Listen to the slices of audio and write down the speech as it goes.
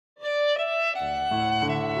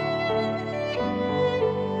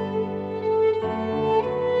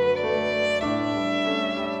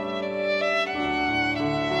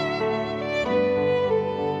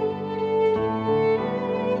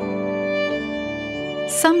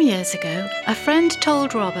Some years ago, a friend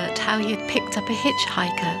told Robert how he had picked up a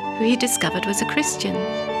hitchhiker who he discovered was a Christian.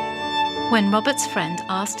 When Robert's friend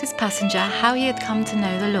asked his passenger how he had come to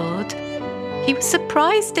know the Lord, he was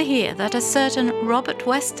surprised to hear that a certain Robert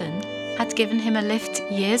Weston had given him a lift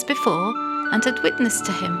years before and had witnessed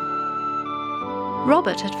to him.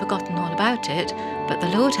 Robert had forgotten all about it, but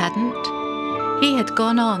the Lord hadn't. He had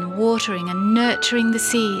gone on watering and nurturing the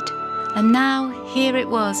seed, and now here it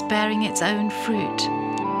was bearing its own fruit.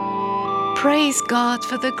 Praise God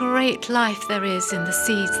for the great life there is in the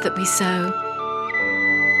seeds that we sow.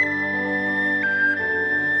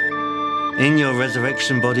 In your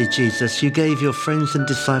resurrection body, Jesus, you gave your friends and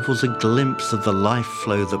disciples a glimpse of the life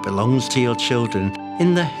flow that belongs to your children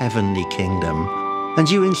in the heavenly kingdom, and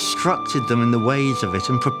you instructed them in the ways of it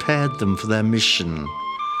and prepared them for their mission.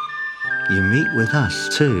 You meet with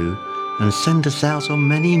us too, and send us out on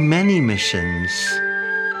many, many missions,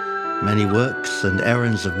 many works and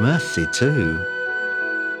errands of mercy too.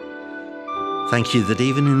 Thank you that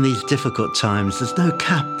even in these difficult times, there's no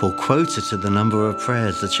cap or quota to the number of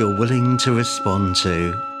prayers that you're willing to respond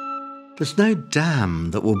to. There's no dam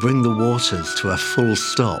that will bring the waters to a full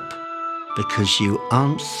stop, because you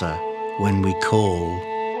answer when we call.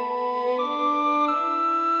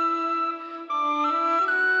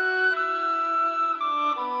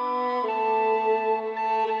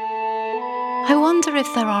 I wonder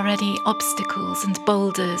if there are any obstacles and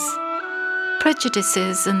boulders,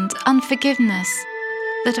 prejudices and unforgiveness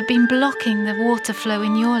that have been blocking the water flow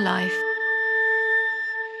in your life.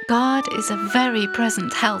 God is a very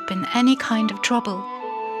present help in any kind of trouble,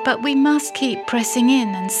 but we must keep pressing in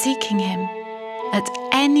and seeking Him. At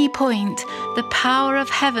any point, the power of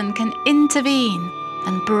heaven can intervene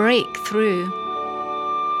and break through.